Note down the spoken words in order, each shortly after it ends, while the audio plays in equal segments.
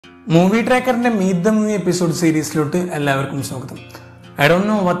Movie ട്രാക്കറിൻ്റെ meet the movie episode സീരീസിലോട്ട് എല്ലാവർക്കും സ്വാഗതം. I don't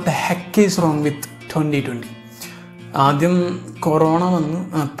know what the heck is wrong with 2020. ആദ്യം corona വന്നു,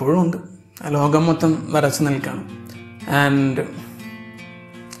 അപ്പോഴും ഉണ്ട്, ലോകം മൊത്തം വരച്ച് നിൽക്കുകയാണ്. ആൻഡ്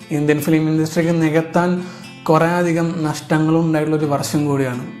ഇന്ത്യൻ ഫിലിം ഇൻഡസ്ട്രിക്ക് നികത്താൻ കുറേ അധികം നഷ്ടങ്ങളും ഉണ്ടായിട്ടുള്ളൊരു വർഷം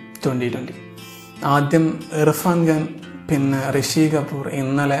കൂടിയാണ് 2020. ആദ്യം ഇർഫാൻ ഖാൻ, പിന്നെ ഋഷി കപൂർ,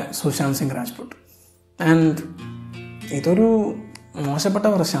 ഇന്നലെ സുശാന്ത് സിംഗ് രാജ്പുട്ട്. ആൻഡ് ഇതൊരു മോശപ്പെട്ട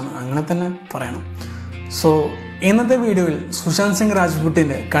വർഷമാണ്, അങ്ങനെ തന്നെ പറയണം. സോ ഇന്നത്തെ വീഡിയോയിൽ സുശാന്ത് സിംഗ്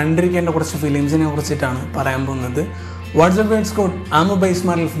രാജ്പുട്ടിൻ്റെ കണ്ടിരിക്കേണ്ട കുറച്ച് ഫിലിംസിനെ കുറിച്ചിട്ടാണ് പറയാൻ പോകുന്നത്. What's the words code? I am Ubais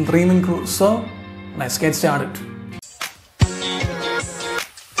from dream in crew. So let's get started.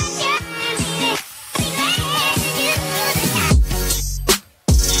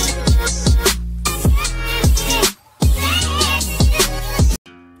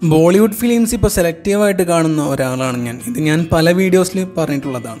 Bollywood films ഇപ്പോൾ സെലക്റ്റീവായിട്ട് കാണുന്ന ഒരാളാണ് ഞാൻ. ഇത് ഞാൻ പല വീഡിയോസിൽ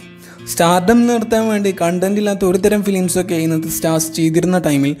പറഞ്ഞിട്ടുള്ളതാണ്. സ്റ്റാർഡം നിർത്താൻ വേണ്ടി കണ്ടന്റ് ഇല്ലാത്ത ഒരുതരം ഫിലിംസൊക്കെ ഇന്നത്തെ സ്റ്റാർസ് ചെയ്തിരുന്ന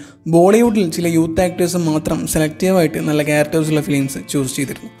ടൈമിൽ ബോളിവുഡിൽ ചില യൂത്ത് ആക്ടേഴ്സ് മാത്രം സെലക്റ്റീവായിട്ട് നല്ല ക്യാരക്ടേഴ്സുള്ള ഫിലിംസ് ചൂസ്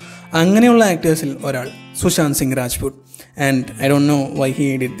ചെയ്തിരുന്നു. അങ്ങനെയുള്ള ആക്ടേഴ്സിൽ ഒരാൾ Sushant Singh Rajput. And I don't know why he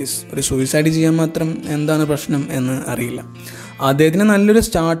did this. ഒരു സൂയിസൈഡ് ചെയ്യാൻ മാത്രം എന്താണ് പ്രശ്നം എന്ന് അറിയില്ല. അദ്ദേഹത്തിന് നല്ലൊരു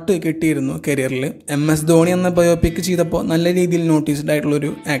സ്റ്റാർട്ട് കിട്ടിയിരുന്നു കരിയറിൽ. MS ധോണി എന്ന ബയോപിക് ചെയ്തപ്പോൾ നല്ല രീതിയിൽ നോട്ടീസ്ഡ്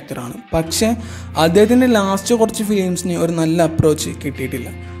ആയിട്ടുള്ളൊരു ആക്ടറാണ്. പക്ഷേ അദ്ദേഹത്തിൻ്റെ ലാസ്റ്റ് കുറച്ച് ഫിലിംസിന് ഒരു നല്ല അപ്രോച്ച് കിട്ടിയിട്ടില്ല.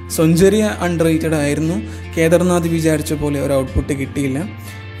 സെഞ്ചുറി അണ്ടർ റേറ്റഡ് ആയിരുന്നു. കേദർനാഥ് വിചാരിച്ച പോലെ ഒരു ഔട്ട്പുട്ട് കിട്ടിയില്ല.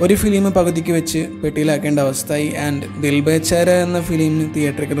 ഒരു ഫിലിം പകുതിക്ക് വെച്ച് പെട്ടിയിലാക്കേണ്ട അവസ്ഥയായി. ആൻഡ് ദിൽ ബേച്ചാര എന്ന ഫിലിമിന്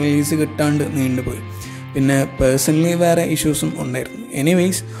തിയേറ്ററിൽ റിലീസ് കിട്ടാണ്ട് നീണ്ടുപോയി. പിന്നെ പേഴ്സണലി വേറെ ഇഷ്യൂസും ഉണ്ടായിരുന്നു.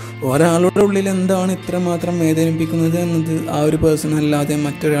 എനിവേയ്സ്, ഒരാളുടെ ഉള്ളിൽ എന്താണ് ഇത്രമാത്രം വേദനിപ്പിക്കുന്നത് എന്നത് ആ ഒരു പേഴ്സൺ അല്ലാതെ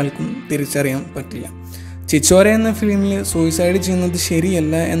മറ്റൊരാൾക്കും തിരിച്ചറിയാൻ പറ്റില്ല. ചിച്ചോരെ എന്ന ഫിലിമിൽ സൂയിസൈഡ് ചെയ്യുന്നത്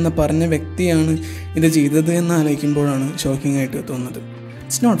ശരിയല്ല എന്ന് പറഞ്ഞ വ്യക്തിയാണ് ഇത് ചെയ്തത് എന്ന് ആലോചിക്കുമ്പോഴാണ് ഷോക്കിംഗ് ആയിട്ട് തോന്നുന്നത്.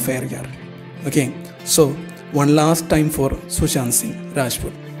 It's not fair Yar. Okay, so one last time for Sushant Singh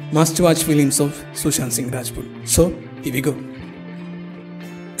Rajput. Must watch films of Sushant Singh Rajput. So here we go.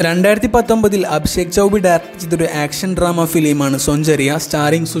 2019 Abhishek ചൗബി direct ചെയ്തൊരു ആക്ഷൻ ഡ്രാമ ഫിലിമാണ് സൊഞ്ചരിയ.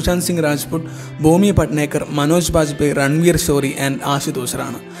 സ്റ്റാറിംഗ് സുശാന്ത് സിംഗ് രാജ്പുട്ട്, ഭൂമി പട്നേക്കർ, മനോജ് ബാജ്പേയി, രൺവീർ ഷോറി ആൻഡ് ആശുതോഷ്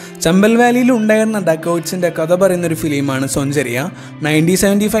റാണ. ചമ്പൽ വാലിയിൽ ഉണ്ടായിരുന്ന ഡക്കൗട്ട്സിൻ്റെ കഥ പറയുന്നൊരു ഫിലിമാണ് സൊഞ്ചരിയ.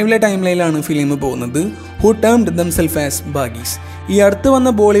 1975 ടൈം ലൈനിലാണ് ഫിലിം പോകുന്നത്. Who termed themself as ബാഗീസ്. ഈ അടുത്ത് വന്ന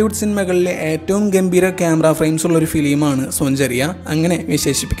ബോളിവുഡ് സിനിമകളിലെ ഏറ്റവും ഗംഭീര ക്യാമറ ഫ്രെയിംസ് ഉള്ളൊരു ഫിലിമാണ് സൊഞ്ചരിയ, അങ്ങനെ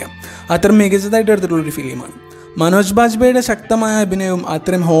വിശേഷിപ്പിക്കാം. അത്ര മികച്ചതായിട്ട് എടുത്തിട്ടുള്ളൊരു ഫിലിമാണ്. മനോജ് ബാജ്പേയിയുടെ ശക്തമായ അഭിനയവും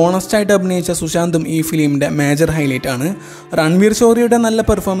അത്രയും ഹോണസ്റ്റായിട്ട് അഭിനയിച്ച സുശാന്തും ഈ ഫിലിമിൻ്റെ മേജർ ഹൈലൈറ്റ് ആണ്. രൺവീർ ഷോറിയുടെ നല്ല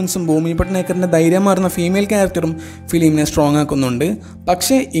പെർഫോമൻസും ഭൂമി പട്നേക്കറിൻ്റെ ധൈര്യമാർന്ന ഫീമെയിൽ ക്യാരക്ടറും ഫിലിമിനെ സ്ട്രോങ് ആക്കുന്നുണ്ട്.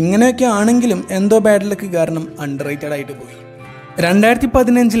 പക്ഷേ ഇങ്ങനെയൊക്കെ ആണെങ്കിലും എന്തോ ബാഡ് ലക്ക് കാരണം അണ്ടർ റേറ്റഡ് ആയിട്ട് പോയി.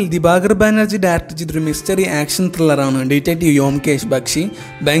 2015 ദിബാകർ ബാനർജി ഡയറക്ട് ചെയ്തൊരു mystery action ത്രില്ലറാണ് detective യോംകേഷ് Bakshi.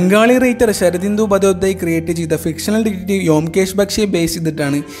 Bengali writer ശരദിന്ദു ബദോദായ് create ചെയ്ത ഫിക്ഷണൽ ഡിറ്റക്റ്റീവ് യോംകേഷ് ബക്ഷിയെ ബേസ്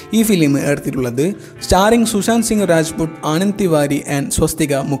ചെയ്തിട്ടാണ് ഈ ഫിലിം എടുത്തിട്ടുള്ളത്. Starring Sushant Singh Rajput, Anand Tiwari and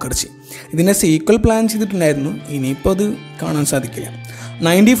സ്വസ്തിക Mukherjee. ഇതിൻ്റെ സീക്വൽ പ്ലാൻ ചെയ്തിട്ടുണ്ടായിരുന്നു, ഇനിയിപ്പോൾ അത് കാണാൻ സാധിക്കില്ല.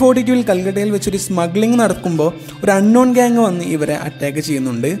 1942 കൽക്കട്ടയിൽ വെച്ചൊരു സ്മഗ്ലിംഗ് നടക്കുമ്പോൾ ഒരു അൺനോൺ ഗ്യാങ് വന്ന് ഇവരെ അറ്റാക്ക്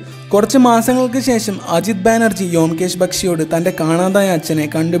ചെയ്യുന്നുണ്ട്. കുറച്ച് മാസങ്ങൾക്ക് ശേഷം അജിത് ബാനർജി യോംകേഷ് ബക്ഷിയോട് തൻ്റെ കാണാതായ അച്ഛനെ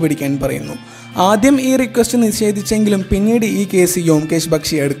കണ്ടുപിടിക്കാൻ പറയുന്നു. ആദ്യം ഈ റിക്വസ്റ്റ് നിഷേധിച്ചെങ്കിലും പിന്നീട് ഈ കേസ് യോംകേഷ്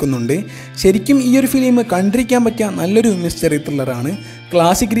ബക്ഷി എടുക്കുന്നുണ്ട്. ശരിക്കും ഈ ഒരു ഫിലിം കണ്ടിരിക്കാൻ പറ്റിയ നല്ലൊരു മിസ്റ്ററി ത്രില്ലറാണ്.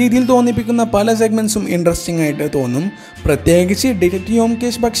 ക്ലാസിക് രീതിയിൽ തോന്നിപ്പിക്കുന്ന പല സെഗ്മെൻറ്റ്സും ഇൻട്രസ്റ്റിംഗ് ആയിട്ട് തോന്നും. പ്രത്യേകിച്ച് ഡിറ്റക്റ്റീവ്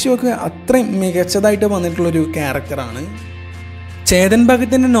യോംകേഷ് ബക്ഷിയൊക്കെ അത്രയും മികച്ചതായിട്ട് വന്നിട്ടുള്ളൊരു ക്യാരക്ടറാണ്. ചേതൻ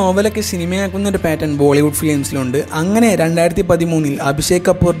ഭഗത്തിൻ്റെ നോവലൊക്കെ സിനിമയാക്കുന്ന ഒരു പാറ്റേൺ ബോളിവുഡ് ഫിലിംസിലുണ്ട്. അങ്ങനെ 2013 അഭിഷേക്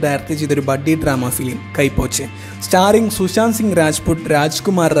കപൂർ ഡയറക്റ്റ് ചെയ്തൊരു buddy drama film കൈപ്പോച്ച്, starring Sushant Singh Rajput,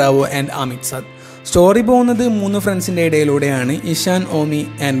 Rajkumar Rao and Amit Saad. Story പോകുന്നത് 3 ഫ്രണ്ട്സിൻ്റെ ഇടയിലൂടെയാണ്, Ishan, ഓമി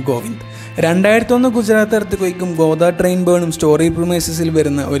and Govind. 2001 Gujarat earth Godha train ബേണും story പ്രിമൈസസിൽ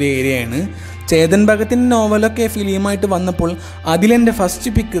വരുന്ന ഒരു ഏരിയയാണ്. ചേതൻ ഭഗത്തിൻ്റെ നോവലൊക്കെ ഫിലിമായിട്ട് വന്നപ്പോൾ അതിലെൻ്റെ ഫസ്റ്റ്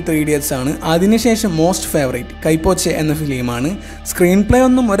പിക്ക് 3 Idiots ആണ്. അതിനുശേഷം മോസ്റ്റ് ഫേവറേറ്റ് കൈപ്പോച്ചെ എന്ന ഫിലിമാണ്. സ്ക്രീൻ പ്ലേ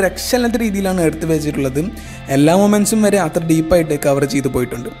ഒന്നും ഒരു രക്ഷയില്ലാത്ത രീതിയിലാണ് എടുത്തു വെച്ചിട്ടുള്ളത്. എല്ലാ മൊമെൻറ്റ്സും വരെ അത്ര ഡീപ്പായിട്ട് കവർ ചെയ്തു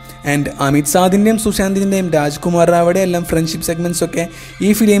പോയിട്ടുണ്ട്. ആൻഡ് അമിത് സാദിൻ്റെയും സുശാന്തിൻ്റെയും രാജ്കുമാർ റാവയുടെ എല്ലാം ഫ്രണ്ട്ഷിപ്പ് സെഗ്മെൻറ്റ്സൊക്കെ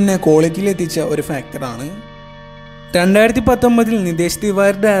ഈ ഫിലിമിനെ ക്വാളിറ്റിയിൽ എത്തിച്ച ഒരു ഫാക്ടറാണ്. 2019 നിതേഷ്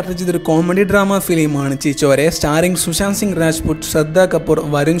തിവാരി ഡയറക്ട് ചെയ്തൊരു കോമഡി ഡ്രാമ ഫിലിമാണ് ചിച്ചോരെ. സ്റ്റാറിംഗ് സുശാന്ത് സിംഗ് രാജ്പുട്ട്, ശ്രദ്ധ കപൂർ,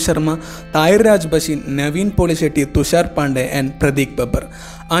 വരുൺ ശർമ്മ, താഹിർ രാജ് ബഷീൻ, നവീൻ പോളിഷെട്ടി, തുഷാർ പാണ്ഡെ ആൻഡ് പ്രദീപ് ബബ്ബർ.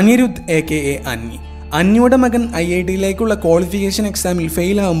 അനിരുദ്ധ് AKA അന്നി. അന്യുടെ മകൻ IIT-യിലേക്കുള്ള ക്വാളിഫിക്കേഷൻ എക്സാമിൽ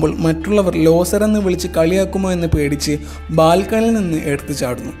ഫെയിലാകുമ്പോൾ മറ്റുള്ളവർ ലോസർ എന്ന് വിളിച്ച് കളിയാക്കുമോ എന്ന് പേടിച്ച് ബാൽക്കണിയിൽ നിന്ന് എടുത്തു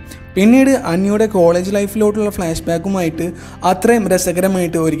ചാടുന്നു. പിന്നീട് അന്യയുടെ കോളേജ് ലൈഫിലോട്ടുള്ള ഫ്ലാഷ് ബാക്കുമായിട്ട് അത്രയും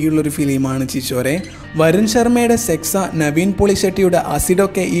രസകരമായിട്ട് ഒരുക്കിയുള്ളൊരു ഫിലിമാണ് ചിച്ചോരെ. വരുൺ ശർമ്മയുടെ സെക്സ, നവീൻ പോളിശെട്ടിയുടെ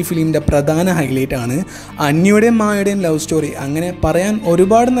അസിഡൊക്കെ ഈ ഫിലിമിൻ്റെ പ്രധാന ഹൈലൈറ്റ് ആണ്. അന്യയുടെയും മായയുടെയും ലവ് സ്റ്റോറി, അങ്ങനെ പറയാൻ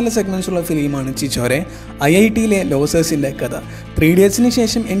ഒരുപാട് നല്ല സെഗ്മെൻറ്റ്സ് ഉള്ള ഫിലിമാണ് ചിച്ചോരെ. IITയിലെ ലോസേഴ്സിൻ്റെ കഥ. 3 Idiotsന്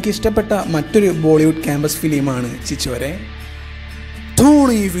ശേഷം എനിക്കിഷ്ടപ്പെട്ട മറ്റൊരു ബോളിവുഡ് ക്യാമ്പസ് ഫിലിമാണ് Chhichhore.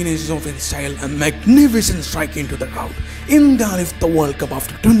 Dhoni finishes off in style, a magnificent strike into the crowd. India lifts the World Cup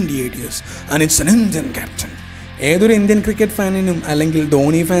after 28 years and it's an Indian captain. ഏതൊരു ഇന്ത്യൻ ക്രിക്കറ്റ് ഫാനിനും അല്ലെങ്കിൽ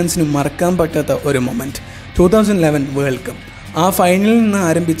ധോണി ഫാൻസിനും മറക്കാൻ പറ്റാത്ത ഒരു മൊമെൻറ്റ്. 2011 world cup. ആ ഫൈനലിൽ നിന്ന്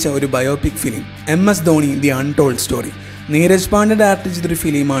ആരംഭിച്ച ഒരു biopic film, MS Dhoni the untold story. Neeraj Pandey direct ചെയ്തൊരു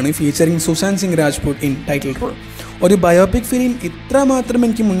ഫിലിമാണ് featuring Sushant Singh Rajput in title role. ഒരു ബയോപിക് ഫിലിം ഇത്ര മാത്രം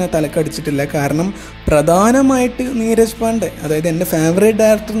എനിക്ക് മുന്നേ തലക്കടിച്ചിട്ടില്ല. കാരണം പ്രധാനമായിട്ട് നീരജ് പാണ്ഡെ, അതായത് എൻ്റെ favourite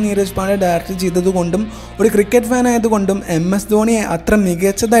director Neeraj Pandey direct ചെയ്തതുകൊണ്ടും ഒരു ക്രിക്കറ്റ് ഫാൻ ആയതുകൊണ്ടും MS ധോണിയെ അത്ര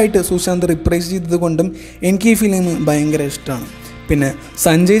മികച്ചതായിട്ട് സുശാന്ത് റിപ്രൈസ് ചെയ്തതുകൊണ്ടും എനിക്ക് ഈ ഫിലിം ഭയങ്കര ഇഷ്ടമാണ്. പിന്നെ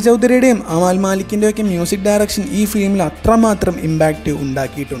സഞ്ജയ് ചൗധരിയുടെയും അമാൽ മാലിക്കിൻ്റെയൊക്കെ മ്യൂസിക് ഡയറക്ഷൻ ഈ ഫിലിമിൽ അത്രമാത്രം ഇമ്പാക്റ്റ്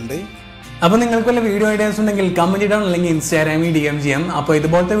ഉണ്ടാക്കിയിട്ടുണ്ട്. അപ്പോൾ നിങ്ങൾക്ക് വല്ല വീഡിയോ ഐഡിയാസ് ഉണ്ടെങ്കിൽ കമൻറ്റ് ഇടാം, അല്ലെങ്കിൽ ഇൻസ്റ്റാഗ്രാമിൽ DM ചെയ്യാം. അപ്പോൾ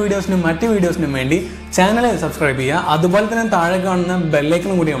ഇതുപോലത്തെ വീഡിയോസിനും മറ്റ് വീഡിയോസിനും വേണ്ടി ചാനൽ സബ്സ്ക്രൈബ് ചെയ്യുക. അതുപോലെ തന്നെ താഴെ കാണുന്ന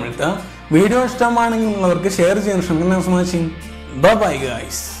ബെല്ലൈക്കനും കൂടി അമർത്തുക. വീഡിയോ ഇഷ്ടമാണെങ്കിൽ ഉള്ളവർക്ക് ഷെയർ ചെയ്യാൻ ശ്രമിക്കുന്ന ബൈ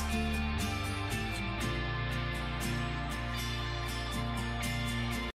ഗൈസ്.